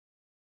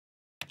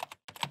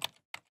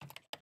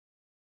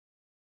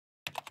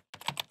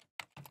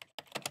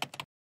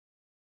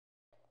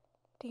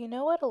Do you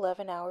know what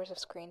 11 hours of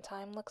screen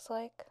time looks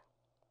like?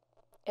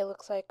 It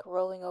looks like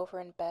rolling over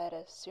in bed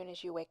as soon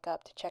as you wake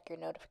up to check your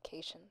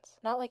notifications.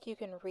 Not like you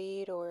can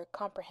read or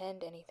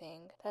comprehend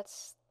anything.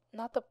 That's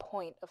not the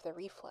point of the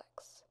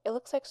reflex. It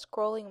looks like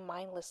scrolling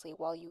mindlessly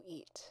while you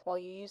eat, while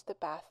you use the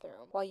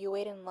bathroom, while you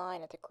wait in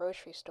line at the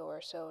grocery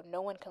store so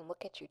no one can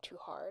look at you too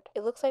hard.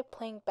 It looks like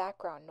playing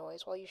background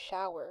noise while you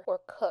shower or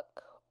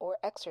cook or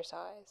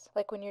exercise.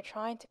 Like when you're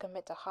trying to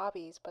commit to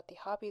hobbies, but the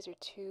hobbies are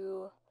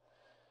too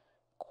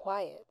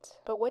quiet.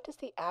 But what does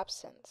the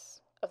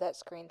absence of that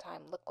screen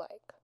time look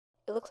like?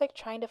 It looks like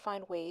trying to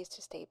find ways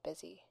to stay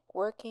busy,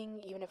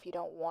 working even if you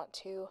don't want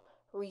to,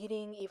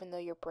 reading even though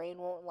your brain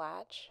won't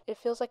latch. It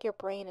feels like your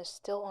brain is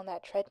still on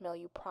that treadmill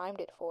you primed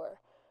it for,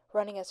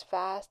 running as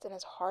fast and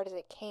as hard as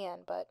it can,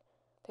 but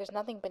there's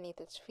nothing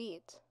beneath its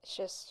feet. It's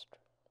just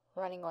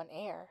running on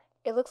air.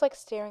 It looks like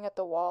staring at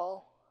the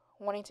wall,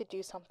 wanting to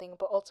do something,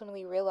 but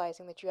ultimately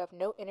realizing that you have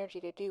no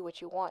energy to do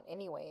what you want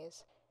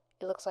anyways.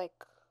 It looks like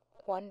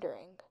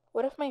wondering.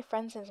 What if my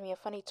friend sends me a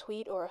funny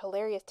tweet or a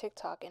hilarious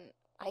TikTok and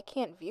I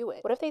can't view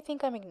it? What if they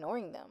think I'm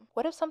ignoring them?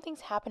 What if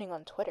something's happening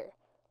on Twitter?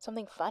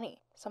 Something funny?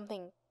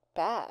 Something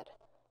bad?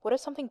 What if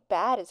something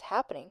bad is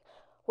happening?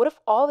 What if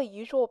all the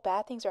usual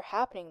bad things are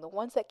happening, the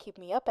ones that keep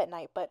me up at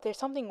night, but there's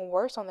something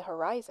worse on the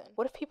horizon?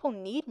 What if people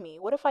need me?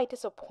 What if I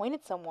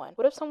disappointed someone?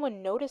 What if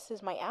someone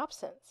notices my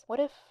absence? What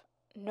if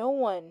no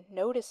one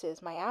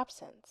notices my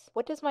absence?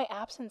 What does my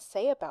absence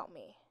say about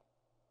me?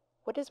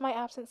 What does my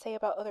absence say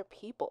about other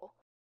people?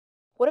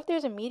 What if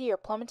there's a meteor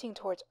plummeting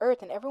towards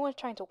Earth and everyone's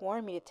trying to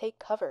warn me to take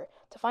cover,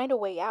 to find a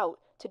way out,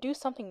 to do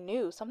something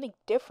new, something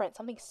different,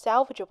 something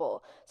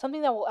salvageable,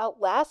 something that will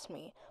outlast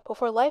me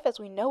before life as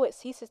we know it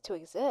ceases to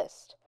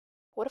exist?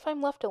 What if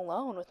I'm left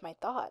alone with my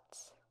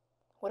thoughts?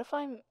 What if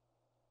I'm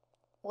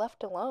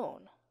left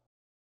alone?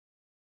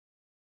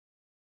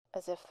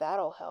 As if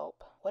that'll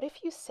help. What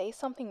if you say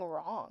something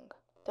wrong?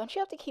 Don't you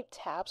have to keep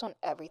tabs on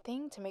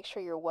everything to make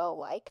sure you're well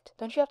liked?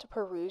 Don't you have to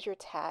peruse your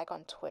tag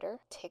on Twitter,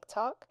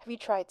 TikTok? Have you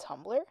tried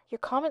Tumblr? Your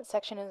comment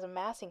section is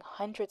amassing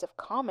hundreds of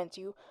comments.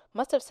 You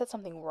must have said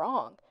something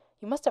wrong.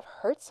 You must have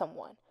hurt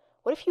someone.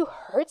 What if you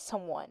hurt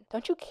someone?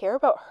 Don't you care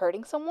about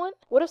hurting someone?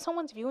 What if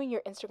someone's viewing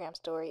your Instagram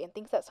story and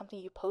thinks that something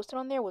you posted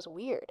on there was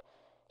weird?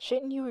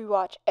 Shouldn't you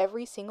rewatch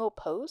every single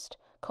post?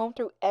 Comb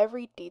through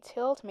every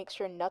detail to make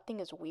sure nothing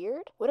is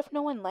weird? What if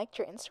no one liked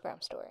your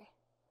Instagram story?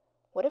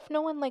 What if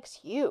no one likes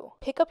you?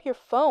 Pick up your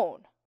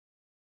phone.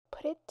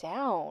 Put it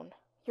down.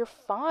 You're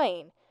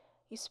fine.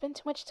 You spend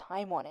too much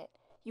time on it.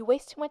 You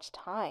waste too much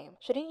time.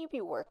 Shouldn't you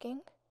be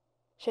working?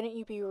 Shouldn't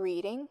you be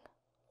reading,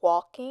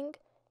 walking,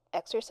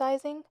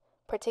 exercising,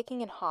 partaking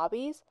in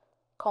hobbies,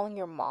 calling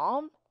your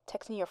mom,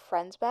 texting your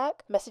friends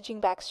back, messaging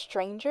back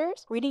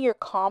strangers, reading your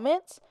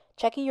comments,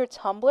 checking your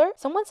Tumblr?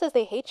 Someone says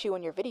they hate you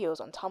in your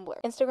videos on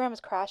Tumblr. Instagram is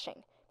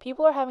crashing.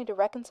 People are having to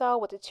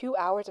reconcile with the 2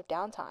 hours of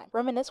downtime.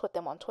 Reminisce with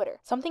them on Twitter.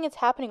 Something is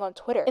happening on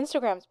Twitter.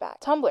 Instagram's back.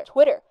 Tumblr.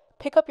 Twitter.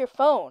 Pick up your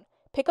phone.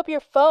 Pick up your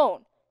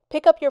phone.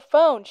 Pick up your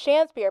phone.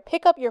 Shanspeare.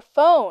 Pick up your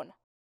phone.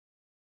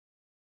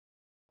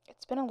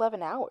 It's been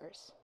 11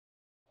 hours.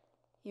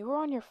 You were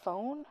on your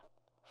phone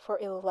for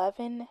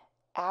 11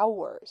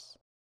 hours.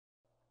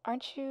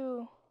 Aren't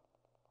you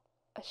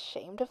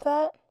ashamed of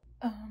that?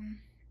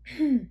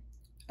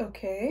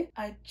 Okay.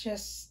 I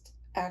just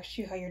asked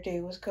you how your day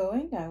was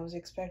going. I was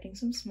expecting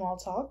some small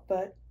talk,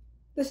 but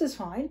this is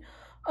fine.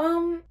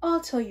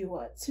 I'll tell you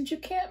what, since you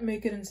can't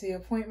make it into the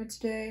appointment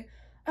today,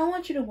 I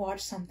want you to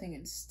watch something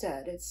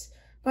instead. It's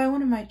by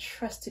one of my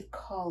trusted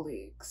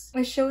colleagues.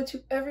 I show it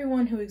to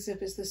everyone who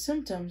exhibits the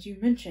symptoms you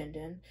mentioned,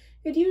 and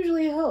it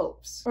usually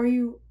helps. Are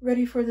you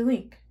ready for the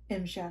link,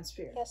 M.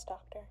 Shanspeare? Yes,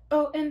 doctor.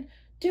 Oh, and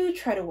do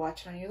try to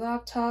watch it on your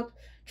laptop.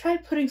 Try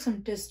putting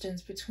some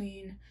distance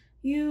between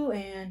you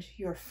and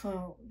your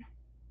phone.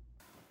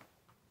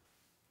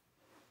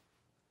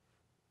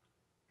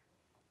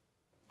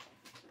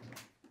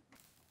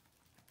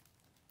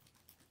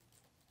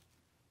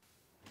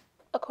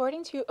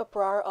 According to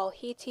Abrar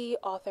al-Hiti,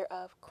 author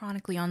of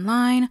Chronically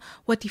Online,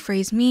 What the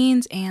Phrase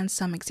Means, and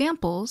Some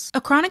Examples,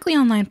 a chronically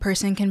online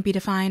person can be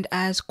defined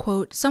as,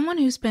 quote, someone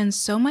who spends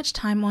so much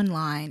time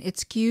online it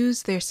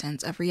skews their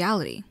sense of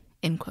reality.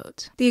 End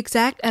quote. The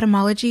exact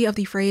etymology of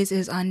the phrase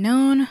is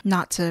unknown,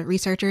 not to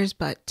researchers,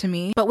 but to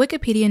me. But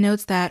Wikipedia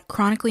notes that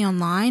chronically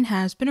online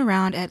has been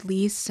around at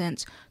least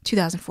since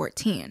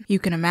 2014. You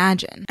can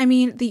imagine. I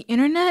mean, the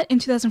internet in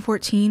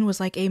 2014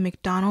 was like a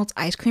McDonald's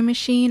ice cream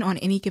machine on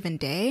any given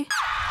day.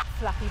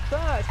 Fluffy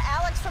bird.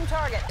 Alex from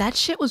Target. That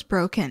shit was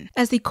broken.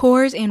 As the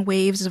cores and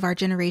waves of our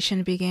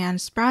generation began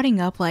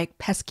sprouting up like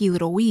pesky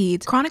little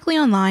weeds, chronically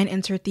online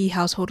entered the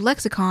household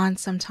lexicon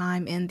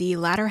sometime in the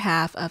latter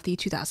half of the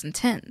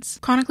 2010s.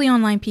 Chronically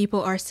online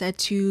people are said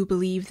to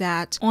believe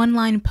that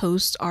online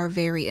posts are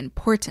very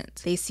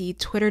important. They see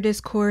Twitter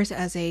discourse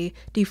as a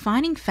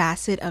defining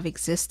facet of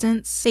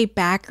existence. They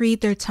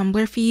backread their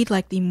Tumblr feed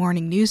like the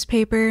morning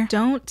newspaper.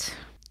 Don't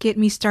get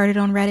me started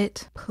on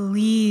Reddit.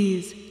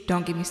 Please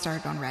don't get me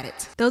started on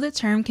Reddit. Though the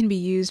term can be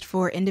used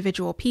for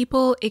individual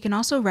people, it can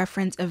also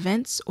reference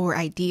events or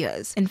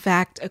ideas. In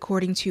fact,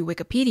 according to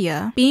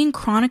Wikipedia, being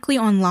chronically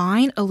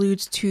online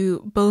alludes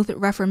to both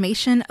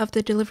reformation of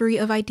the delivery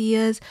of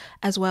ideas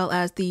as well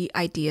as the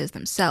ideas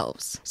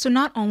themselves. So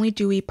not only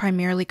do we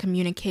primarily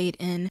communicate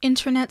in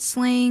internet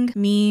slang,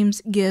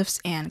 memes, GIFs,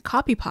 and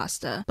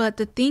copypasta, but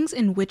the things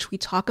in which we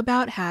talk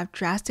about have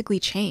drastically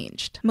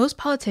changed. Most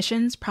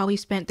politicians probably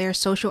spent their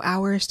social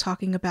hours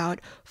talking about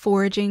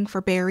foraging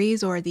for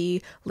berries or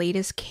the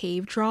latest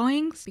cave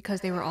drawings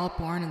because they were all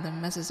born in the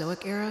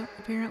Mesozoic era,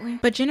 apparently.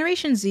 But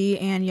Generation Z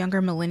and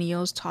younger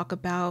millennials talk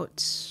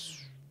about...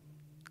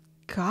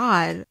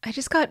 God, I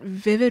just got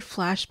vivid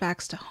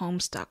flashbacks to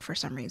Homestuck for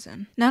some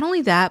reason. Not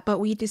only that, but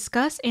we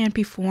discuss and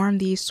perform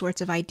these sorts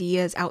of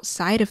ideas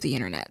outside of the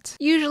internet.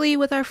 Usually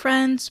with our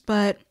friends,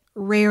 but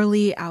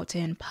rarely out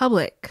in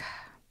public.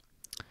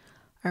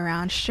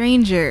 Around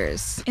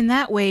strangers. In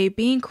that way,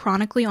 being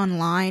chronically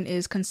online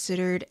is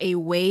considered a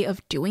way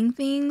of doing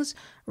things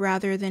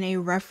rather than a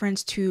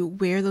reference to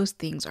where those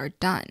things are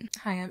done.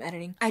 Hi, I'm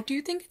editing. I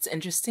do think it's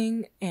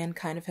interesting and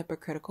kind of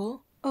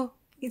hypocritical. Oh,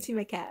 you can see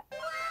my cat.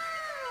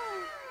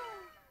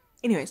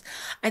 Anyways,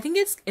 I think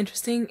it's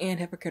interesting and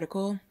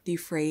hypocritical, the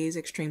phrase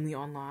extremely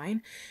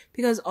online,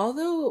 because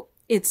although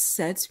it's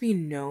said to be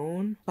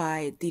known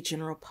by the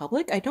general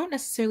public, I don't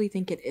necessarily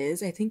think it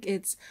is. I think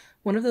it's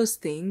one of those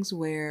things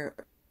where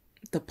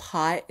the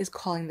pot is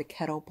calling the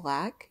kettle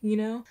black, you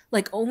know?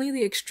 Like, only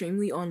the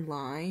extremely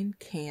online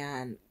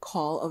can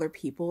call other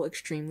people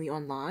extremely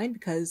online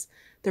because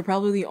they're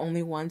probably the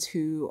only ones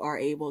who are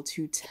able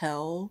to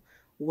tell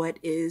what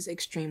is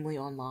extremely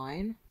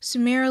online.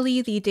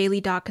 Summarily, the Daily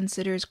Dot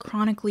considers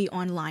chronically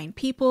online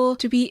people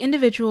to be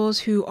individuals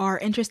who are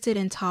interested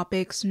in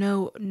topics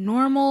no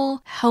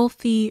normal,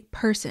 healthy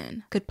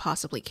person could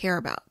possibly care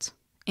about.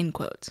 End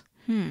quote.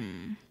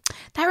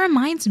 That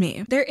reminds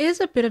me, there is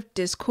a bit of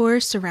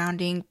discourse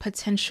surrounding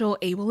potential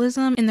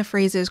ableism in the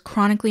phrases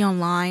chronically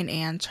online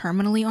and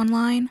terminally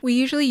online. We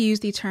usually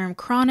use the term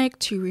chronic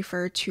to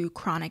refer to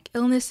chronic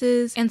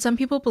illnesses, and some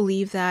people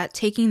believe that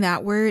taking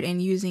that word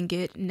and using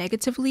it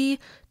negatively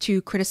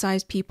to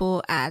criticize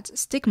people adds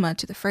stigma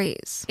to the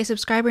phrase. A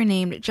subscriber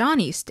named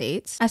Johnny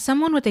states, "As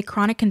someone with a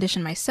chronic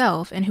condition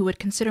myself and who would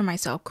consider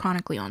myself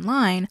chronically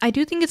online, I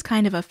do think it's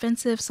kind of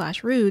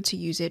offensive/rude to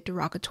use it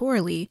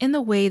derogatorily in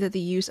the way that the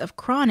use of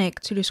chronic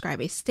to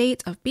describe a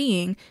state of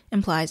being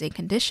implies a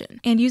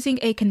condition. And using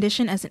a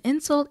condition as an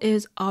insult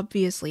is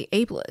obviously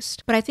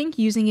ableist. But I think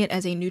using it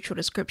as a neutral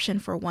description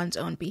for one's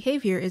own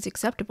behavior is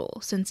acceptable,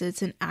 since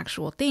it's an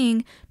actual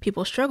thing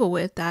people struggle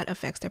with that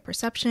affects their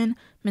perception,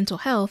 mental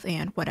health,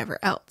 and whatever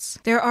else."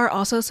 There are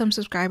also some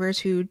subscribers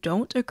who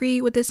don't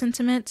agree with this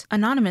sentiment.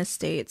 Anonymous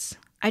states,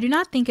 "I do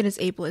not think it is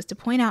ableist to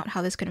point out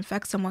how this can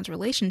affect someone's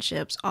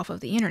relationships off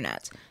of the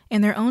internet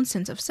and their own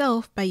sense of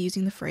self by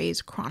using the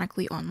phrase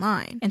chronically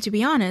online. And to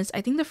be honest,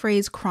 I think the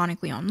phrase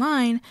chronically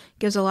online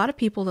gives a lot of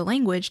people the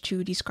language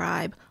to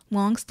describe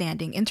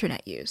long-standing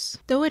internet use.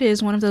 Though it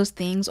is one of those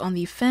things on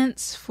the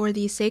fence, for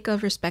the sake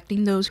of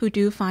respecting those who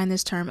do find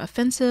this term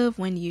offensive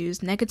when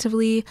used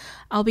negatively,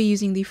 I'll be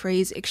using the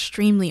phrase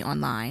extremely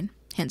online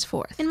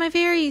henceforth." In my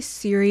very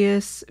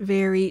serious,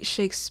 very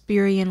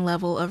Shakespearean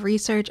level of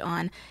research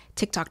on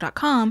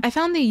TikTok.com, I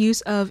found the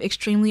use of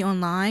extremely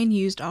online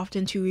used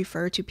often to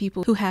refer to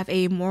people who have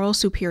a moral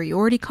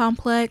superiority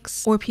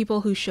complex or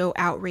people who show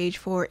outrage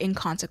for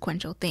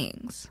inconsequential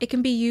things. It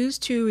can be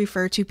used to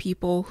refer to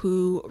people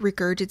who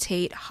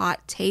regurgitate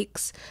hot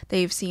takes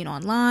they've seen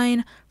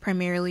online,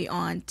 primarily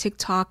on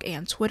TikTok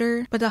and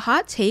Twitter, but the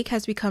hot take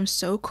has become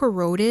so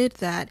corroded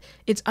that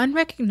it's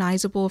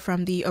unrecognizable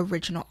from the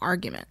original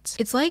argument.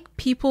 It's like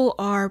people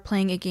are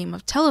playing a game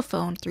of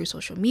telephone through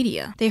social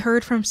media. They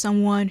heard from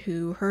someone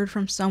who heard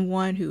from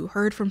someone who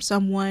heard from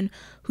someone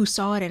who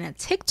saw it in a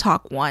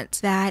TikTok once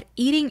that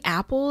eating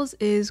apples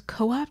is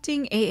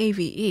co-opting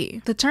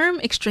AAVE. The term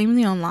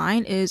extremely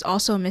online is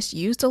also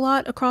misused a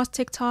lot across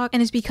TikTok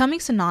and is becoming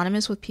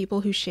synonymous with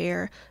people who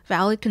share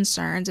valid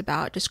concerns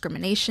about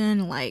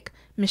discrimination like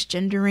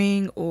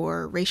misgendering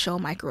or racial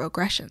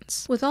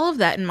microaggressions. With all of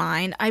that in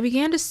mind, I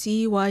began to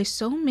see why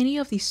so many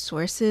of the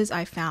sources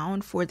I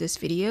found for this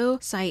video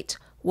cite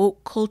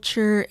woke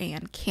culture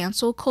and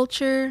cancel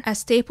culture as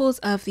staples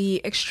of the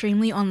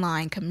extremely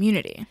online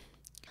community.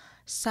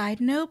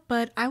 Side note,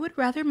 but I would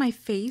rather my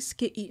face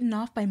get eaten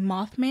off by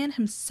Mothman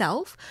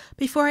himself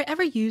before I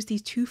ever use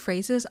these two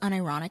phrases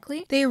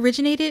unironically. They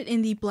originated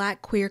in the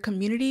Black queer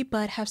community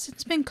but have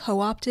since been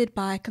co-opted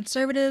by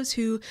conservatives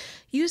who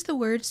use the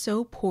word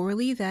so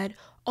poorly that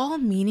all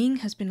meaning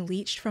has been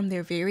leached from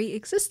their very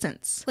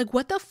existence. Like,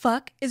 what the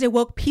fuck is a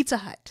woke Pizza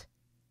Hut?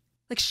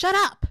 Like, shut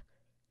up!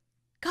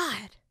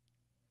 God.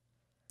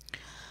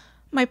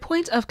 My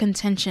point of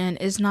contention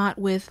is not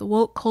with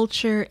woke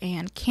culture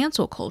and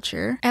cancel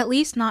culture, at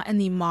least not in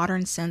the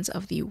modern sense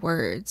of the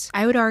words.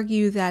 I would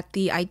argue that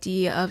the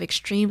idea of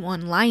extreme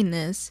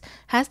onlineness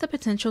has the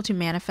potential to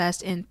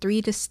manifest in three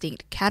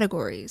distinct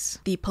categories: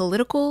 the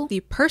political,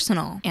 the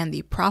personal, and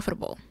the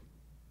profitable.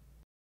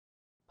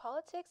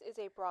 Politics is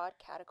a broad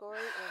category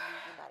in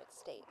the United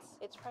States.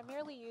 It's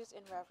primarily used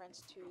in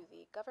reference to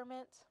the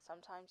government,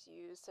 sometimes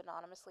used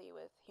synonymously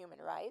with human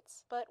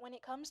rights. But when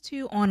it comes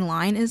to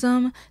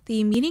onlineism,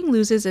 the meaning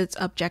loses its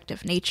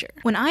objective nature.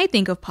 When I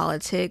think of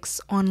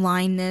politics,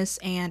 onlineness,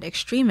 and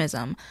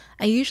extremism,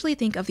 I usually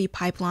think of the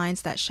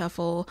pipelines that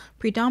shuffle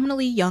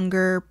predominantly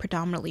younger,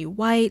 predominantly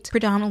white,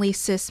 predominantly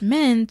cis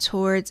men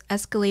towards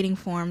escalating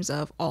forms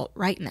of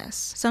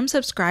alt-rightness. Some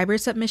subscriber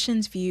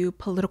submissions view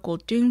political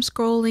doom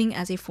scrolling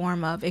as a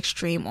form of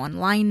extreme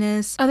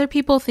onlineness. Other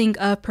people think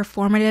of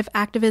performative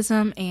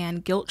activism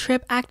and guilt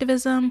trip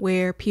activism,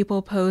 where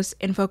people post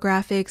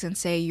infographics and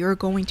say you're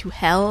going to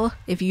hell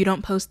if you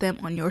don't post them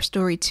on your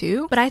story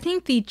too. But I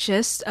think the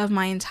gist of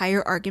my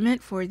entire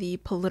argument for the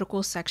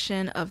political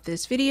section of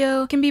this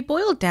video can be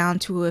boiled down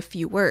to a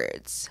few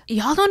words.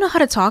 Y'all don't know how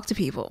to talk to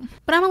people,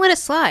 but I'm gonna let it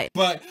slide.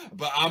 But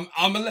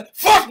I'm gonna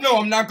fuck no,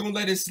 I'm not gonna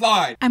let it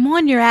slide. I'm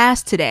on your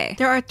ass today.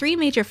 There are three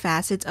major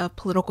facets of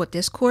political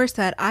discourse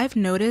that I've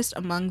noticed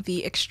among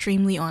the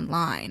extremely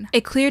online: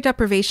 a clear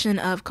deprivation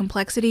of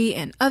complexity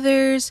in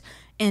others,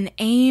 an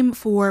aim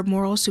for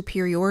moral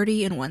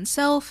superiority in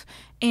oneself,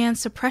 and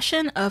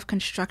suppression of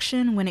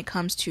construction when it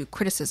comes to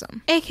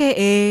criticism.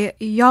 AKA,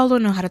 y'all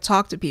don't know how to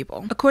talk to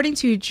people. According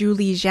to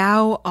Julie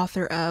Zhao,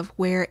 author of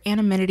Where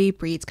Anonymity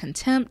Breeds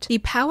Contempt, the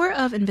power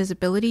of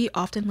invisibility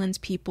often lends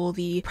people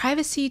the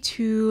privacy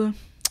to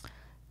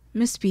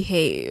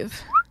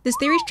misbehave. This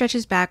theory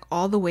stretches back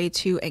all the way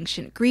to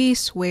ancient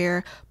Greece,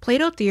 where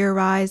Plato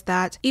theorized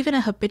that even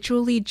a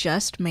habitually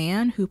just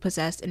man who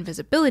possessed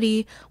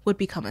invisibility would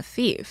become a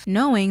thief,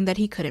 knowing that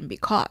he couldn't be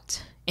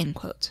caught. End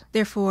quote.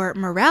 Therefore,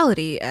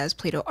 morality, as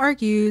Plato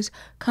argues,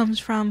 comes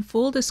from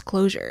full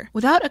disclosure.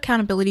 Without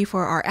accountability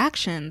for our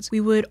actions,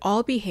 we would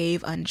all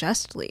behave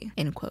unjustly.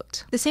 End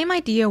quote. The same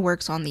idea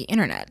works on the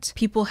internet.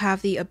 People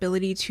have the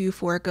ability to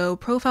forego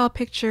profile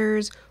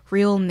pictures,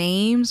 real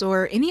names,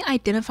 or any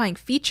identifying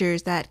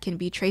features that can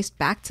be traced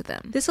back to them.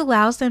 This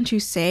allows them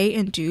to say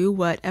and do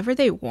whatever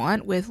they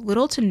want with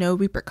little to no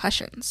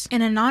repercussions.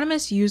 An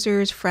anonymous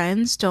user's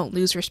friends don't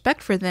lose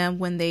respect for them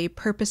when they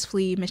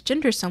purposefully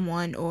misgender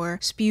someone or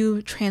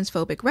spew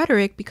transphobic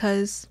rhetoric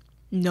because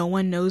no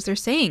one knows they're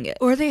saying it.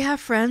 Or they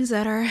have friends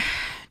that are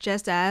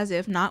just as,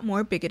 if not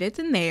more, bigoted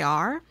than they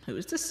are.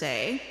 Who's to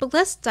say? But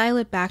let's dial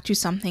it back to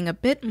something a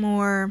bit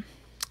more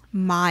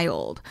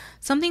mild,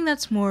 something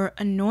that's more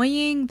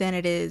annoying than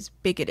it is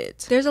bigoted.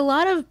 There's a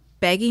lot of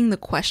begging the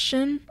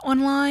question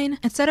online.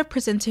 Instead of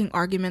presenting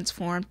arguments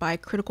formed by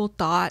critical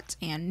thought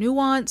and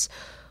nuance,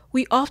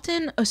 we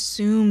often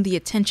assume the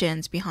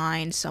intentions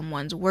behind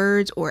someone's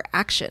words or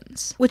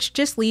actions, which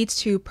just leads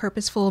to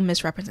purposeful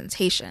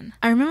misrepresentation.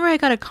 I remember I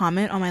got a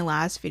comment on my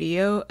last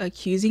video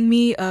accusing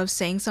me of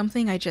saying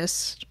something I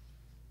just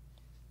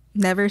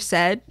never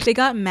said. They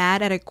got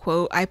mad at a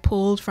quote I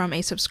pulled from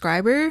a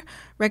subscriber,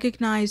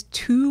 recognized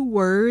two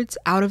words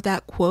out of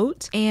that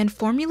quote, and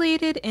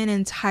formulated an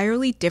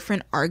entirely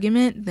different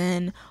argument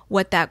than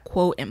what that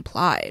quote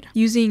implied,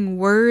 using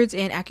words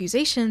and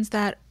accusations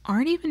that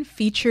aren't even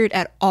featured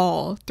at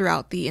all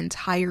throughout the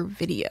entire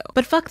video.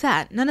 But fuck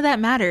that, none of that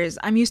matters,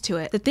 I'm used to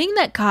it. The thing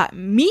that got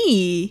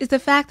me is the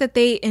fact that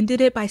they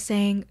ended it by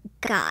saying,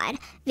 God,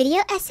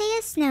 video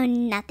essayists know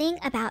nothing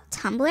about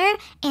Tumblr,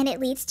 and it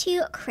leads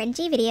to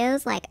cringy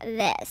videos like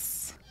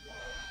this.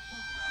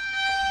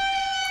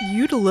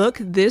 You'd look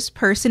this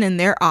person in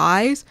their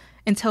eyes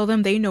and tell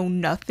them they know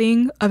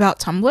nothing about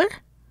Tumblr?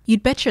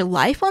 You'd bet your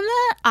life on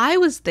that? I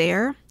was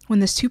there when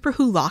the Super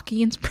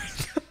Hulakians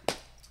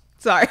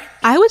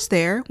I was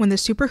there when the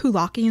Super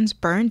Hulakians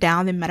burned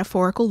down the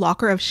metaphorical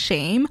locker of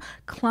shame,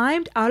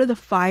 climbed out of the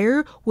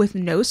fire with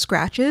no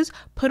scratches,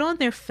 put on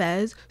their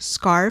fez,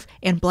 scarf,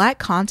 and black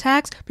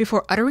contacts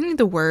before uttering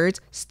the words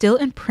still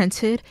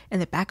imprinted in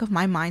the back of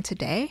my mind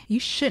today.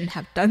 You shouldn't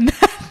have done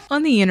that.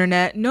 On the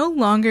internet, no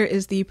longer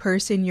is the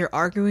person you're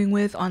arguing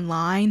with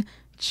online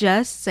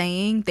just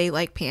saying they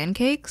like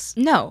pancakes.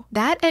 No,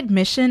 that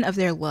admission of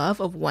their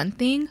love of one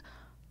thing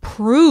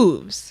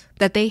proves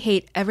that they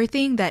hate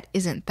everything that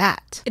isn't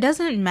that. It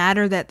doesn't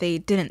matter that they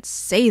didn't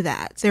say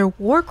that. They're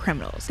war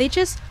criminals. They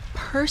just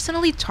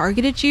personally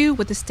targeted you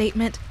with the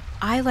statement,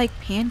 I like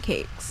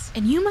pancakes,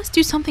 and you must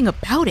do something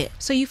about it.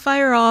 So you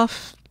fire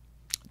off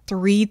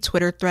 3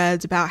 Twitter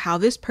threads about how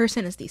this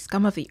person is the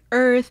scum of the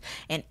earth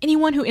and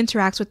anyone who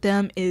interacts with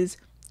them is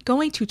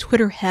going to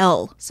Twitter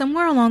hell.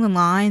 Somewhere along the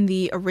line,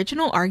 the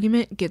original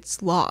argument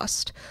gets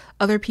lost.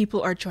 Other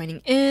people are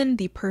joining in,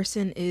 the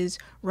person is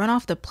run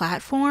off the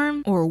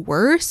platform, or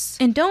worse.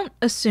 And don't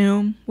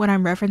assume what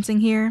I'm referencing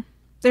here.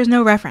 There's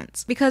no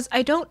reference, because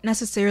I don't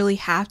necessarily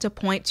have to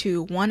point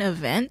to one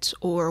event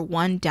or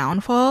one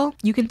downfall.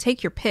 You can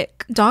take your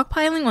pick.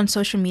 Dogpiling on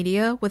social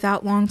media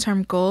without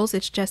long-term goals,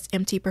 it's just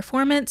empty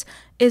performance,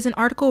 is an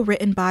article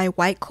written by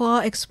White Claw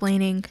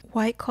explaining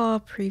White Claw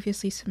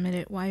previously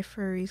submitted Why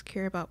Furries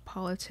Care About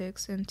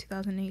Politics in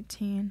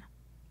 2018.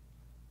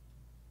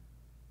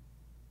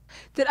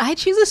 Did I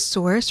choose a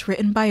source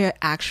written by an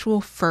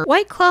actual fur?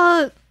 White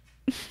Claw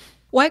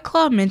White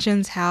Claw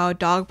mentions how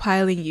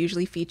dogpiling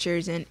usually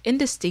features an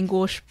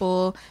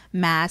indistinguishable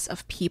mass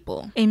of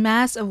people, a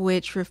mass of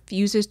which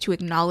refuses to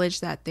acknowledge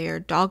that they're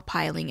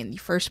dogpiling in the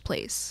first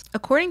place.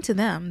 According to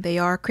them, they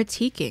are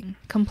critiquing,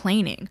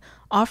 complaining,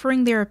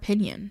 offering their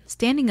opinion,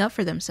 standing up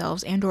for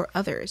themselves and or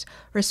others,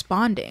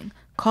 responding,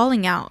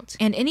 calling out,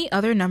 and any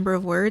other number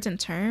of words and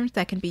terms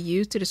that can be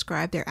used to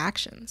describe their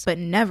actions, but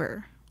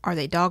never are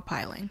they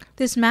dogpiling.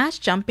 This mass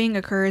jumping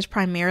occurs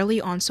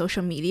primarily on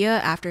social media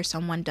after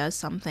someone does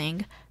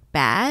something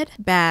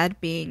bad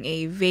being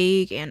a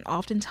vague and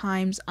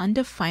oftentimes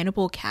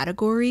undefinable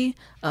category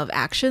of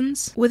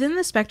actions. Within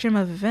the spectrum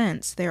of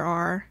events, there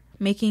are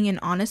making an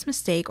honest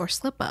mistake or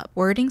slip up,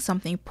 wording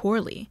something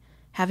poorly,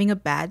 having a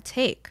bad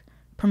take,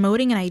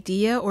 promoting an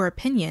idea or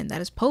opinion that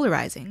is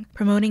polarizing,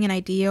 promoting an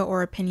idea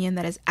or opinion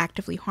that is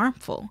actively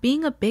harmful,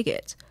 being a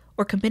bigot,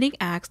 or committing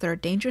acts that are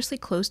dangerously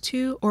close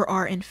to or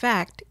are in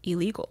fact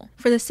illegal.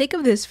 For the sake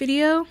of this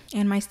video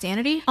and my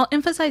sanity, I'll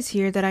emphasize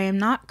here that I am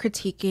not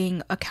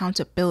critiquing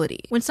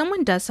accountability. When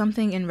someone does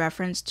something in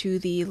reference to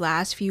the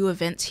last few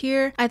events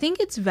here, I think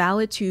it's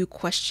valid to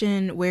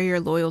question where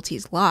your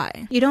loyalties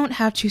lie. You don't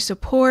have to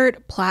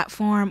support,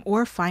 platform,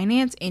 or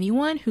finance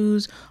anyone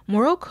whose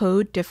moral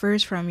code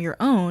differs from your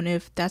own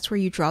if that's where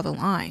you draw the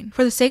line.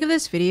 For the sake of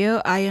this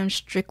video, I am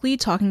strictly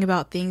talking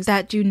about things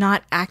that do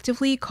not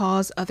actively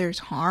cause others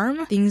harm,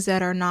 things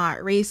that are not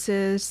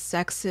racist,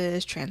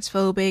 sexist,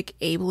 transphobic,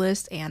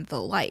 ableist, and the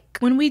like.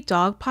 When we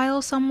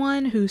dogpile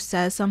someone who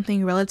says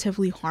something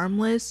relatively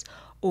harmless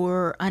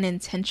or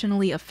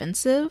unintentionally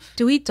offensive,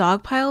 do we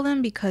dogpile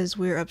them because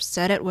we're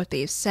upset at what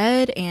they've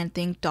said and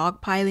think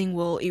dogpiling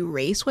will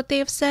erase what they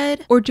have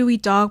said? Or do we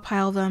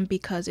dogpile them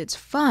because it's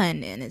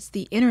fun and it's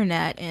the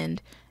internet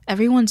and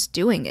everyone's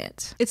doing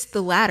it? It's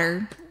the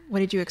latter. What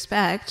did you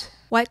expect?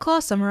 White Claw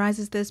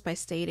summarizes this by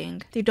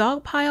stating, "The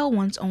dogpile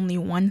wants only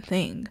one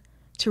thing,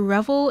 to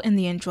revel in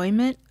the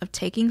enjoyment of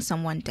taking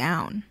someone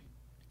down."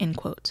 End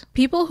quote.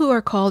 People who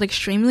are called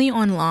extremely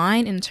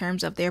online in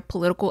terms of their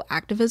political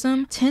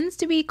activism tends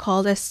to be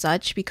called as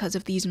such because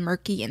of these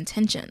murky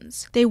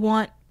intentions. They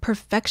want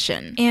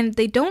perfection, and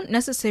they don't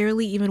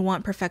necessarily even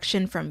want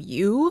perfection from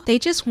you. They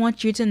just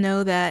want you to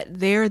know that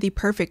they're the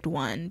perfect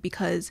one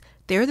because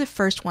they're the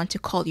first one to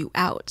call you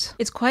out.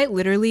 It's quite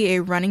literally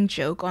a running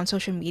joke on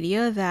social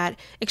media that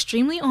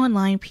extremely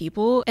online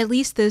people, at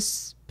least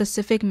this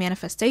specific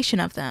manifestation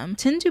of them,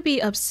 tend to be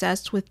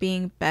obsessed with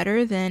being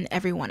better than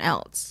everyone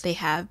else. They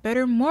have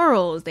better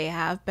morals, they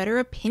have better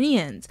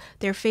opinions,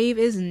 their fave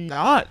is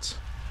not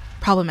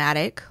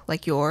problematic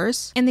like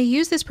yours, and they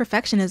use this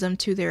perfectionism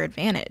to their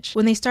advantage.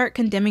 When they start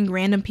condemning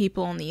random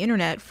people on the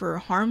internet for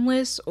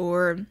harmless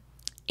or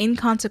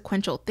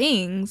inconsequential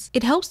things,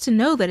 it helps to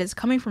know that it's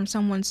coming from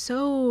someone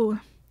so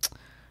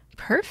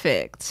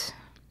perfect,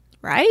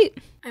 right?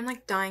 I'm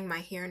like dyeing my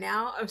hair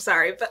now. I'm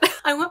sorry, but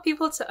I want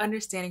people to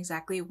understand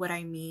exactly what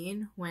I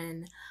mean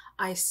when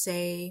I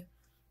say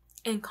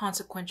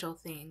inconsequential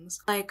things.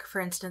 Like, for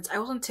instance, I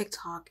was on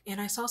TikTok and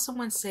I saw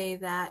someone say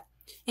that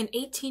an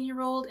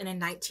 18-year-old and a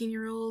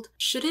 19-year-old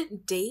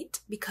shouldn't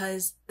date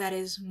because that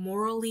is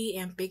morally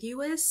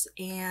ambiguous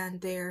and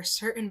there are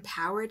certain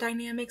power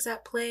dynamics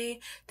at play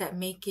that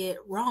make it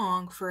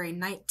wrong for a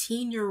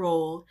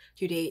 19-year-old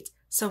to date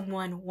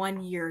someone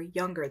 1 year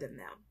younger than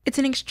them. It's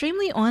an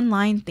extremely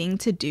online thing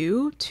to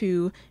do,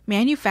 to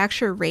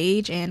manufacture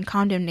rage and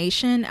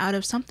condemnation out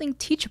of something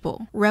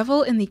teachable,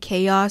 revel in the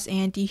chaos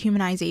and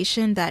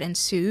dehumanization that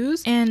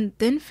ensues, and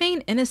then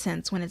feign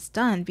innocence when it's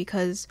done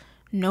because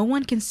no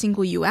one can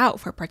single you out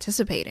for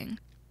participating.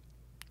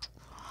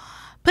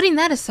 Putting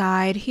that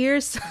aside,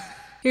 here's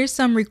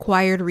some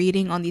required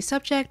reading on the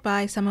subject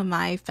by some of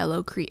my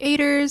fellow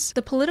creators.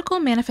 The political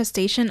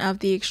manifestation of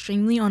the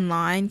extremely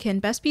online can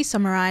best be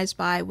summarized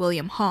by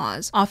William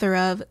Hawes, author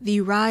of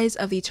The Rise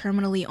of the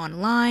Terminally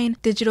Online,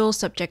 Digital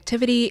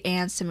Subjectivity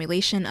and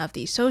Simulation of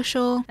the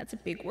Social. That's a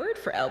big word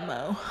for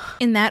Elmo.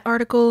 In that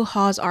article,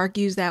 Hawes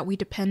argues that we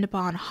depend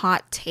upon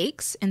hot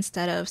takes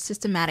instead of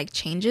systematic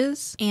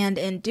changes, and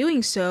in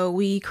doing so,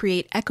 we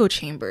create echo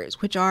chambers,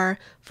 which are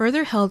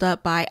further held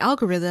up by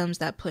algorithms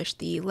that push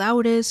the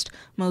loudest,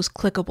 most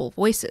clickable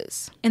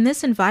voices. In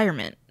this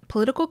environment,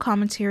 political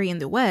commentary in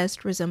the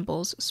West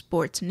resembles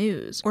sports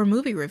news, or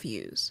movie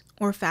reviews,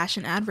 or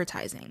fashion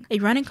advertising, a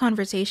running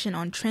conversation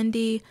on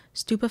trendy,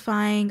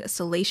 stupefying,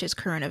 salacious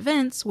current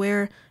events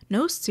where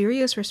no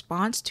serious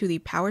response to the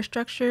power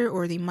structure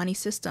or the money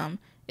system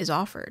is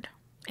offered.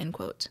 End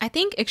quote. I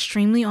think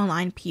extremely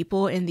online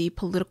people in the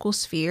political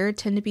sphere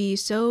tend to be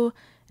so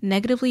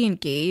negatively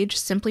engaged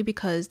simply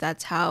because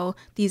that's how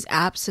these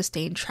apps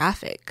sustain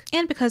traffic,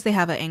 and because they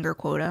have an anger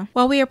quota.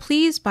 While we are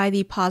pleased by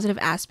the positive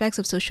aspects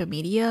of social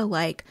media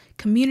like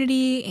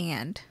community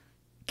and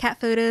cat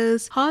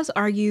photos, Hawes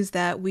argues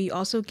that we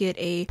also get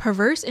a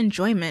perverse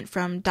enjoyment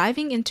from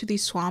diving into the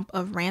swamp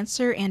of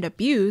rancor and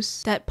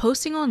abuse that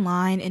posting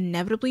online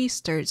inevitably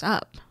stirs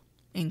up.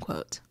 End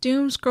quote.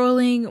 Doom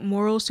scrolling,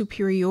 moral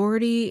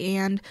superiority,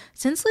 and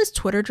senseless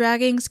Twitter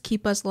draggings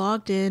keep us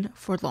logged in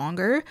for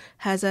longer,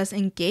 has us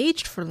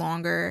engaged for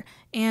longer,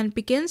 and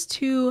begins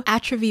to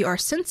atrophy our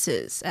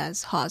senses,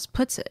 as Hawes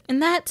puts it.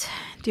 And that,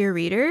 dear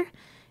reader,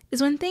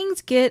 is when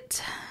things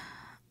get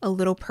a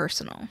little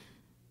personal.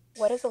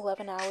 What does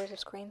 11 hours of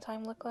screen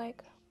time look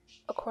like?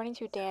 According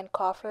to Dan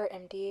Coffer,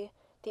 MD,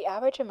 the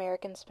average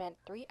American spent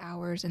 3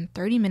 hours and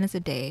 30 minutes a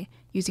day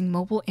using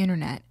mobile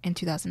internet in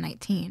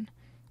 2019,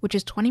 which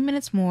is 20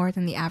 minutes more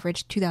than the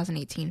average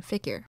 2018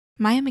 figure.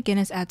 Maya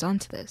McGinnis adds on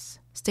to this,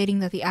 stating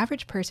that the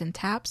average person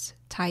taps,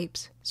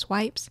 types,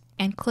 swipes,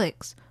 and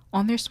clicks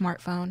on their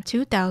smartphone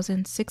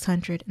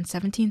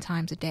 2,617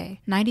 times a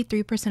day.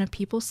 93% of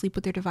people sleep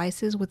with their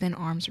devices within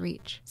arm's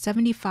reach.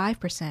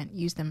 75%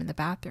 use them in the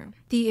bathroom.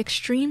 The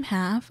extreme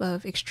half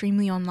of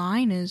extremely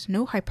online is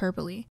no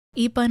hyperbole.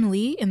 E-Bun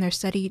Lee, in their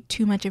study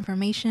Too Much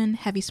Information,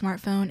 Heavy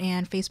Smartphone,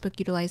 and Facebook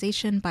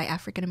Utilization by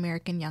African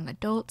American Young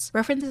Adults,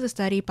 references a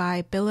study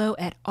by Billow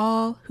et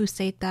al., who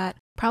state that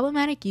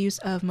problematic use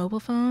of mobile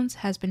phones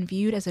has been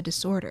viewed as a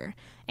disorder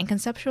and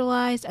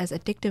conceptualized as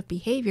addictive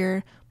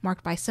behavior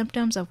marked by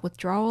symptoms of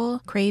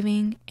withdrawal,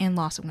 craving, and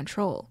loss of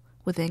control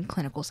within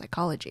clinical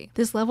psychology.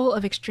 This level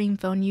of extreme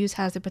phone use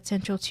has the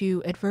potential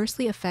to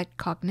adversely affect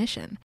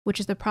cognition, which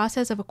is the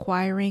process of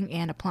acquiring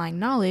and applying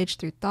knowledge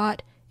through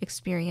thought,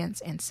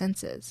 experience, and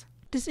senses.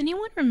 Does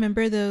anyone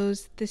remember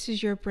those "This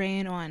is your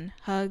brain on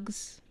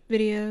hugs"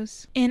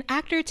 videos? An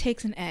actor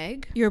takes an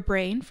egg, your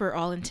brain for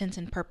all intents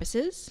and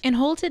purposes, and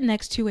holds it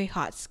next to a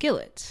hot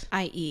skillet,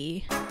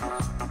 i.e.,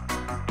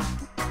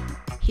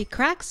 he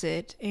cracks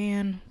it,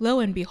 and lo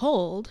and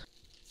behold,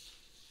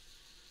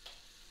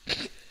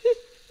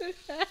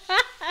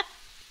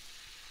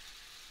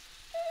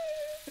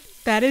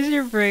 that is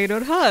your brain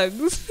on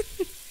hugs.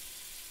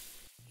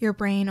 Your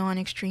brain on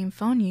extreme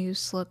phone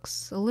use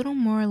looks a little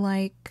more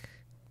like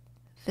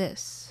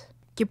this.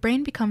 Your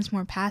brain becomes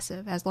more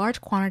passive as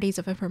large quantities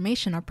of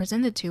information are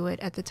presented to it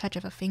at the touch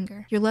of a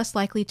finger. You're less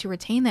likely to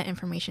retain that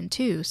information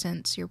too,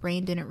 since your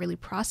brain didn't really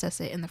process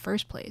it in the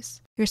first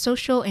place. Your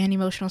social and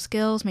emotional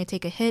skills may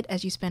take a hit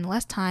as you spend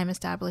less time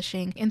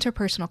establishing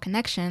interpersonal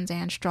connections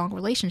and strong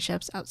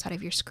relationships outside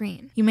of your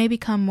screen. You may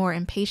become more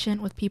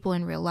impatient with people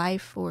in real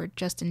life or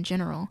just in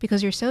general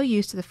because you're so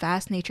used to the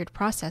fast-natured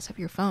process of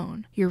your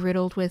phone. You're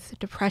riddled with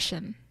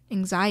depression,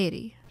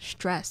 anxiety,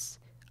 stress,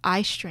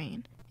 eye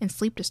strain, and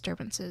sleep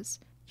disturbances.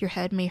 Your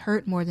head may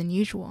hurt more than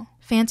usual.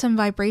 Phantom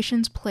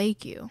vibrations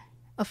plague you,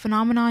 a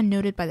phenomenon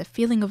noted by the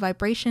feeling of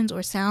vibrations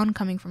or sound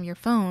coming from your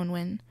phone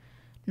when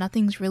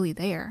nothing's really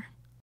there.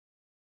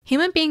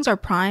 Human beings are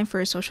primed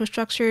for social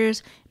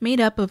structures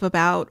made up of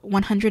about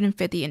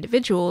 150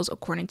 individuals,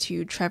 according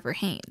to Trevor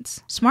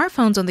Haynes.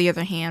 Smartphones, on the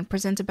other hand,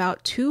 present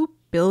about 2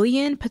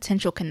 billion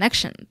potential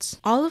connections,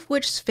 all of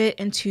which fit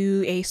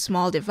into a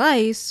small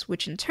device,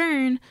 which in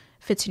turn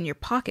fits in your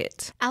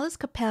pocket. Alice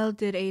Capel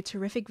did a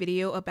terrific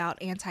video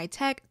about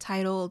anti-tech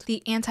titled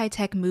 "The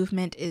Anti-Tech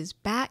Movement is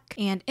Back,"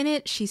 and in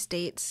it she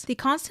states, "The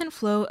constant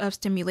flow of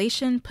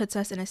stimulation puts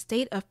us in a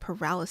state of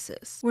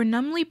paralysis. We're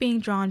numbly being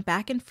drawn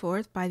back and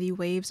forth by the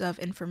waves of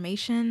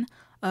information,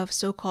 of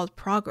so-called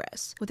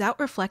progress, without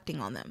reflecting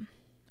on them."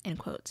 End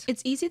quote.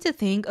 It's easy to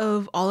think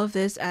of all of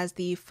this as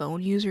the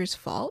phone user's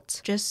fault.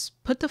 Just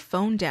put the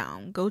phone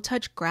down, go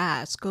touch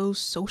grass, go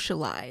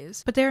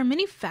socialize. But there are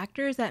many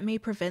factors that may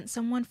prevent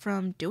someone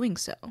from doing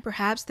so.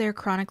 Perhaps they're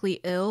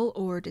chronically ill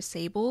or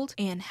disabled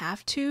and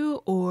have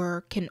to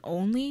or can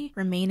only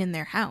remain in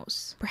their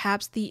house.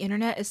 Perhaps the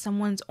internet is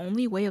someone's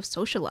only way of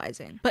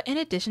socializing. But in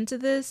addition to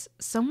this,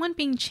 someone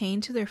being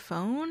chained to their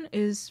phone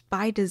is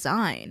by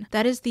design.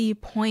 That is the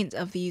point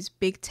of these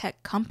big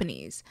tech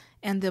companies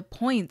and the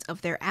point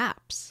of their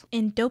apps.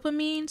 In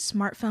Dopamine,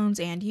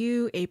 Smartphones and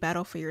You, A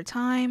Battle for Your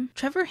Time,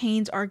 Trevor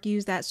Haynes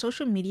argues that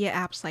social media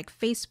apps like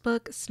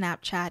Facebook,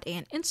 Snapchat,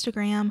 and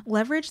Instagram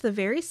leverage the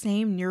very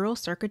same neural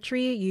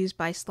circuitry used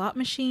by slot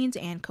machines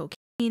and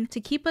cocaine to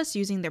keep us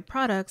using their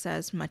products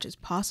as much as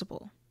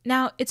possible.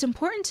 Now, it's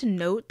important to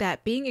note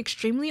that being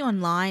extremely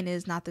online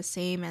is not the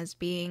same as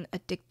being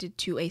addicted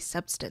to a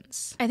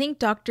substance. I think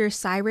Dr.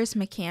 Cyrus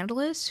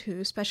McCandless,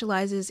 who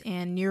specializes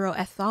in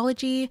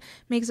neuroethology,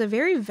 makes a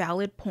very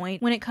valid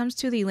point when it comes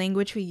to the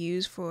language we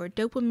use for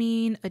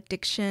dopamine,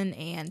 addiction,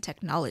 and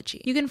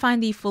technology. You can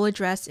find the full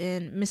address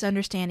in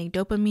Misunderstanding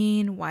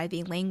Dopamine, Why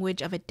the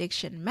Language of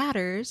Addiction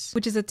Matters,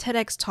 which is a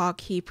TEDx talk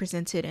he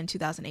presented in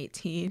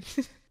 2018.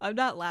 I'm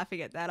not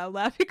laughing at that. I'm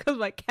laughing because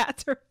my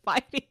cats are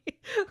fighting.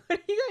 What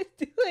are you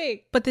guys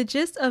doing? But the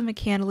gist of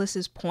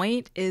McCandless's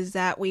point is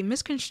that we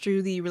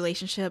misconstrue the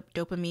relationship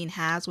dopamine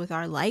has with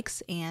our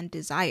likes and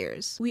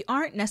desires. We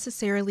aren't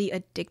necessarily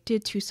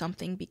addicted to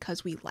something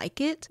because we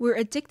like it. We're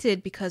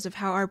addicted because of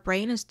how our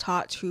brain is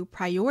taught to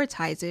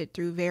prioritize it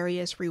through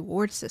various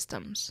reward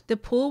systems. The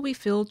pull we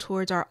feel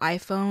towards our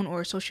iPhone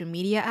or social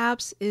media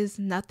apps is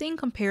nothing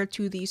compared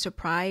to the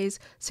surprise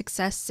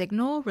success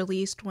signal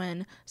released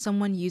when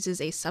someone uses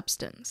a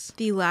substance.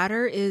 The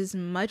latter is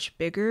much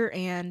bigger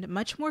and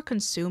much more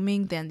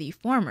consuming than the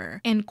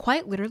former, and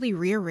quite literally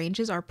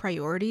rearranges our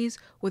priorities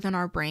within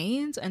our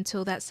brains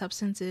until that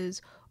substance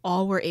is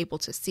all we're able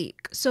to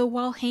seek. So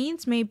while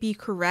Haynes may be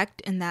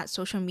correct in that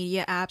social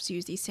media apps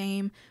use the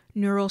same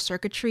neural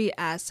circuitry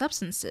as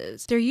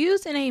substances, they're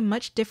used in a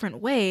much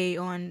different way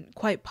on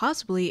quite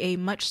possibly a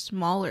much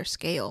smaller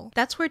scale.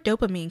 That's where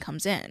dopamine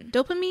comes in.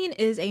 Dopamine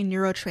is a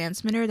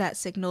neurotransmitter that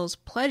signals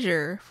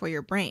pleasure for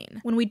your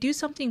brain. When we do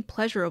something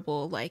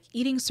pleasurable like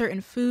eating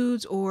certain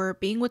foods or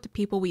being with the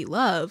people we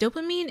love,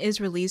 dopamine is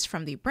released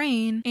from the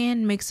brain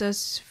and makes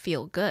us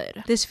feel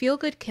good. This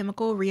feel-good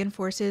chemical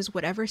reinforces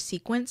whatever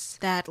sequence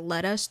that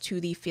led us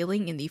to the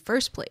feeling in the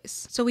first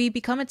place. So we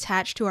become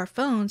attached to our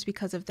phones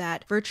because of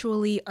that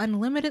virtually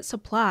unlimited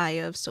supply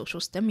of social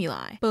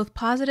stimuli, both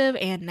positive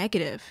and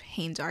negative,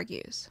 Haynes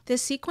argues.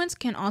 This sequence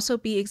can also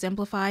be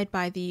exemplified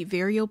by the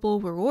variable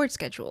reward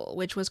schedule,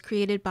 which was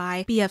created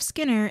by B.F.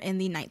 Skinner in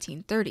the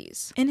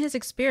 1930s. In his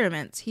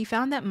experiments, he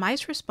found that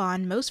mice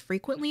respond most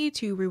frequently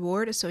to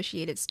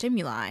reward-associated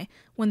stimuli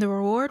when the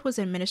reward was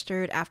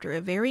administered after a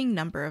varying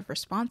number of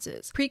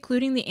responses,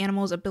 precluding the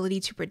animal's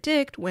ability to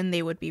predict when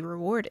they would be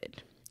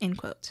rewarded. End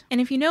quote.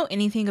 And if you know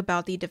anything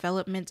about the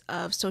development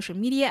of social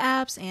media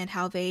apps and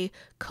how they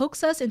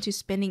coax us into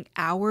spending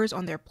hours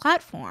on their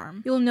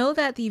platform, you'll know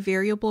that the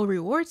variable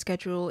reward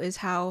schedule is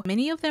how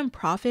many of them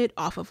profit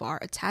off of our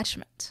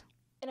attachment.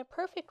 In a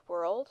perfect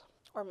world,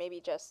 or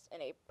maybe just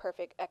in a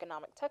perfect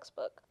economic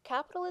textbook,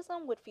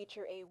 capitalism would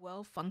feature a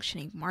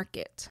well-functioning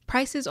market.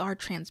 Prices are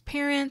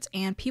transparent,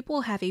 and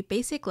people have a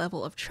basic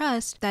level of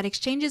trust that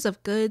exchanges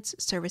of goods,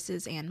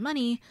 services, and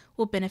money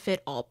will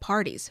benefit all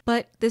parties.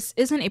 But this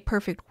isn't a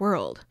perfect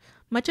world.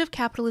 Much of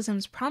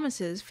capitalism's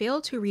promises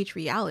fail to reach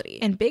reality,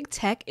 and big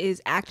tech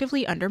is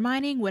actively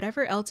undermining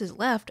whatever else is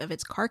left of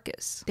its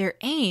carcass. Their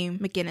aim,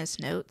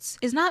 McGinnis notes,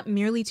 is not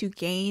merely to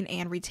gain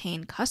and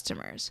retain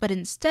customers, but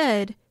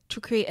instead to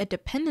create a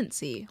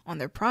dependency on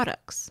their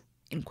products.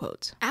 End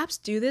quote.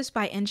 Apps do this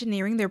by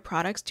engineering their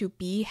products to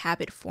be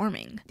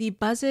habit-forming. The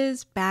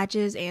buzzes,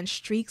 badges, and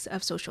streaks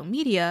of social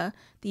media,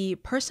 the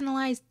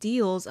personalized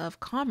deals of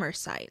commerce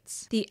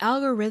sites, the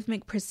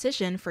algorithmic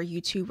precision for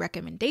YouTube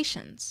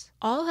recommendations,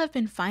 all have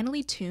been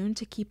finely tuned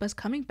to keep us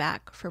coming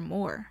back for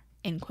more.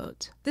 End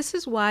quote. This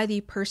is why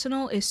the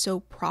personal is so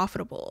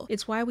profitable.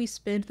 It's why we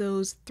spend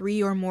those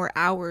 3 or more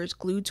hours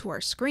glued to our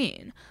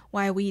screen,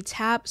 why we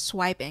tap,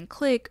 swipe, and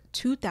click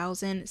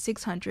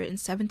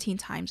 2,617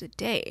 times a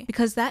day,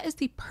 because that is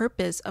the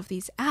purpose of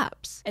these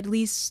apps, at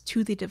least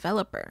to the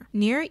developer.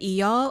 Nir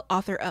Eyal,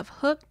 author of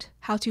Hooked,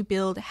 How to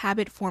Build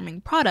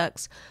Habit-Forming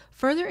Products,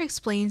 further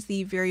explains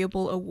the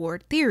variable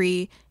reward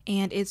theory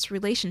and its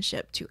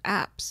relationship to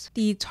apps.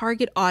 The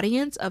target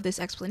audience of this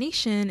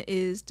explanation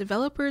is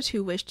developers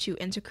who wish to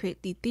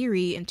integrate the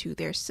theory into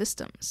their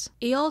systems.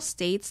 Eyal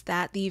states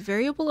that the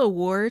variable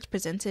reward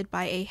presented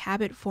by a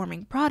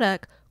habit-forming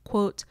product,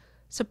 quote,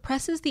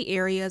 suppresses the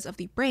areas of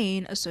the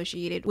brain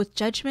associated with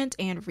judgment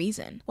and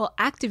reason, while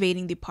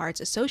activating the parts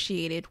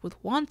associated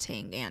with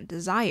wanting and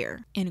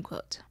desire, end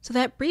quote. So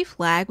that brief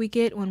lag we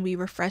get when we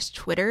refresh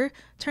Twitter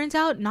turns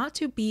out not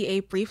to be a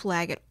brief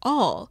lag at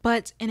all,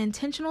 but an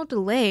intentional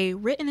delay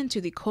written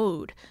into the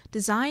code,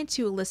 designed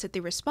to elicit the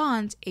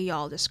response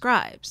Eyal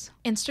describes.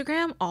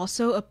 Instagram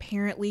also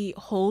apparently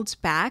holds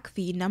back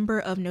the number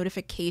of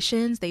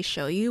notifications they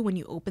show you when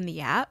you open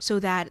the app so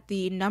that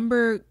the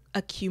number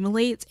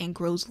accumulates and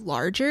grows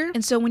larger.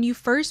 And so when you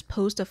first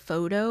post a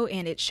photo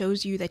and it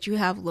shows you that you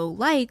have low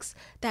likes,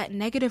 that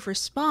negative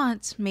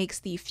response makes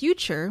the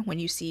future, when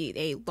you see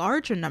a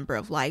larger number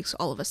of likes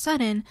all of a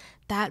sudden,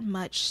 that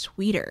much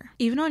sweeter.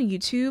 Even on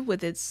YouTube,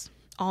 with its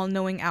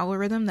all-knowing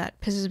algorithm that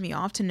pisses me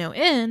off to no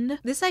end,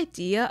 this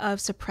idea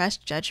of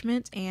suppressed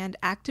judgment and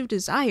active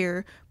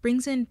desire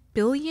brings in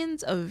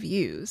billions of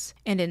views,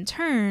 and in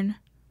turn,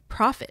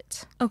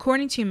 profit.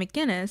 According to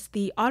McGinnis,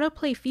 the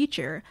autoplay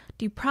feature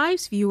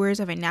deprives viewers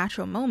of a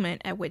natural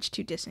moment at which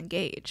to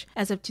disengage.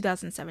 As of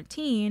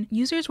 2017,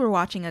 users were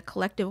watching a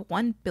collective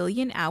 1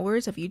 billion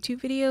hours of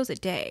YouTube videos a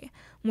day,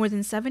 more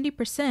than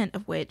 70%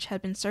 of which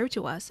had been served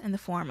to us in the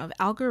form of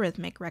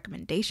algorithmic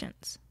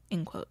recommendations.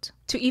 End quote.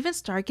 To even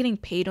start getting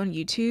paid on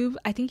YouTube,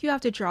 I think you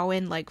have to draw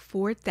in like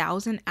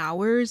 4,000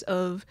 hours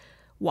of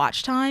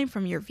watch time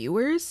from your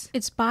viewers.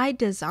 It's by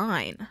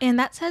design. And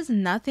that says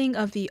nothing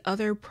of the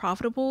other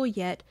profitable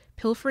yet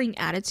pilfering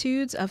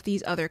attitudes of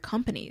these other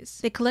companies.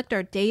 They collect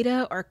our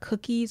data, our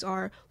cookies,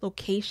 our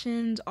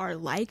locations, our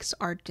likes,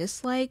 our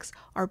dislikes,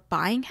 our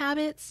buying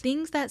habits,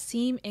 things that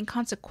seem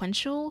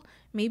inconsequential,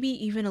 maybe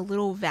even a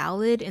little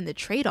valid in the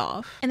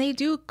trade-off, and they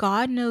do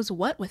God knows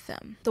what with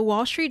them. The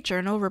Wall Street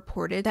Journal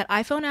reported that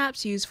iPhone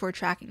apps used for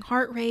tracking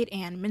heart rate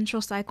and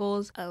menstrual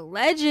cycles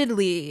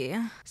allegedly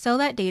sell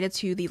that data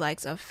to the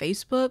likes of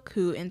Facebook,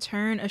 who in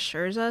turn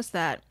assures us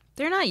that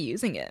they're not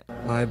using it.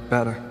 I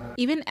better.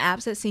 Even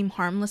apps that seem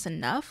harmless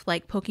enough,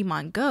 like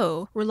Pokemon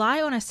Go,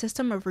 rely on a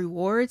system of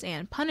rewards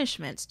and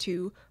punishments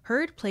to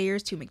herd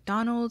players to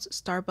McDonald's,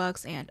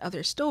 Starbucks, and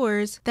other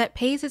stores that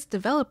pays its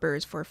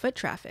developers for foot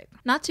traffic.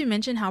 Not to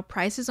mention how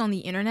prices on the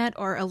internet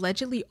are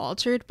allegedly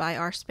altered by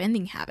our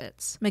spending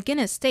habits.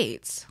 McGinnis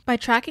states, by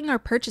tracking our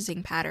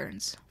purchasing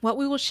patterns, what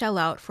we will shell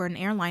out for an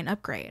airline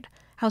upgrade,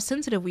 how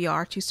sensitive we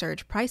are to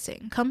surge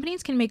pricing.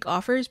 Companies can make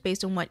offers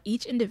based on what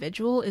each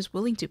individual is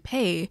willing to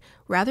pay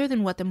rather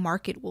than what the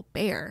market will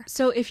bear.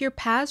 So if your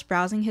past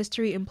browsing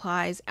history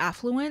implies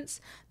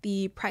affluence,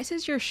 the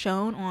prices you're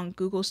shown on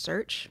Google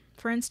search,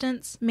 for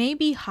instance, may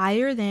be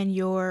higher than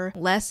your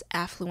less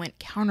affluent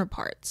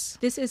counterparts.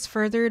 This is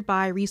furthered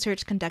by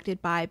research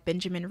conducted by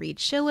Benjamin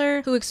Reed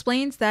Schiller, who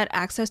explains that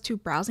access to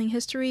browsing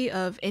history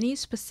of any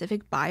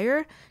specific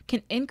buyer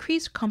can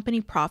increase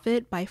company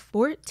profit by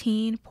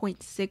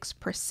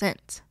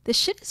 14.6%. This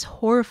shit is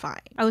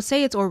horrifying. I would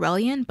say it's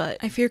Orwellian, but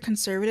I fear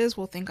conservatives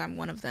will think I'm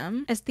one of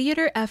them. As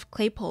Theodore F.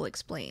 Claypole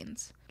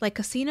explains, like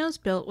casinos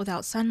built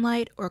without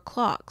sunlight or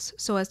clocks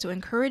so as to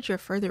encourage your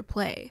further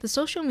play, the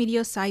social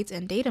media sites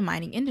and data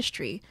mining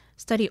industry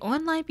study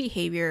online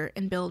behavior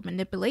and build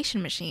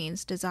manipulation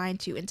machines designed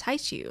to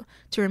entice you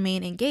to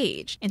remain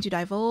engaged and to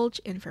divulge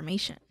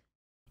information.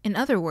 In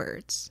other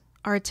words,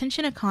 our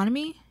attention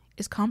economy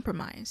is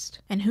compromised,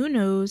 and who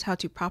knows how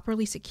to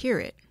properly secure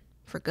it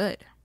for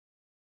good.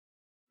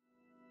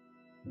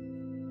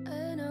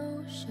 An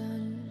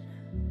ocean,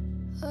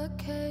 a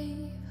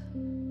cave,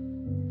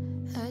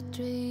 a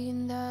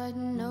dream that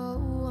no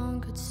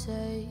one could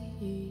save,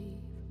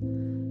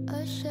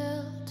 a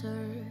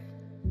shelter,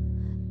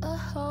 a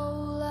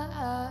whole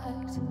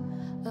act,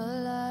 a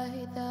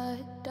light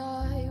that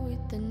died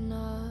with the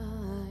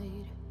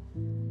night.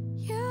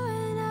 You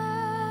and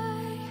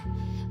I,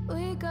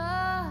 we got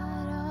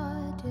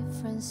our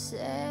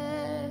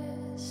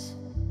differences,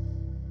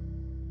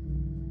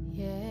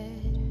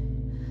 yet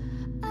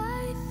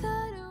I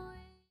thought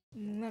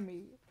Let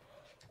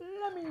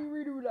me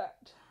redo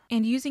that.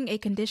 And using a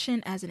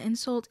condition as an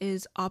insult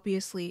is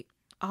obviously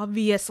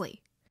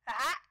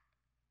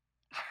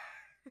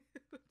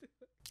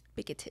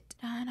bigoted.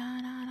 Come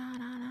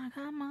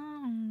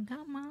on,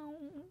 come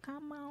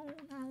on,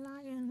 I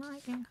like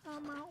it,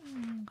 come on,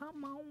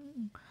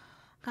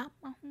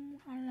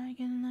 I like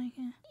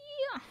it,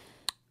 yeah,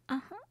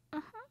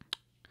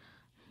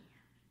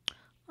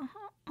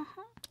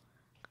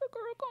 good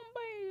girl, come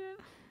bad,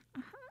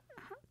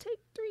 take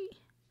 3,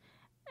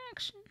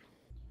 action.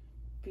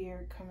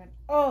 Beard coming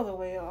all the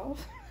way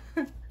off.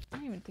 I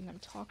don't even think I'm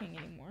talking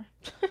anymore.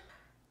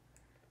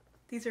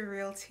 These are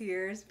real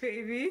tears,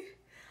 baby.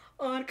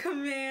 On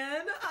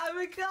command. Oh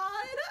my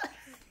god.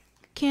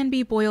 Can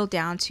be boiled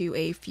down to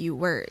a few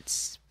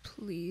words.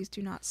 Please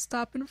do not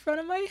stop in front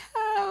of my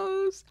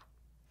house.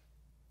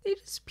 They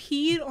just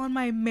peed on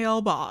my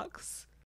mailbox.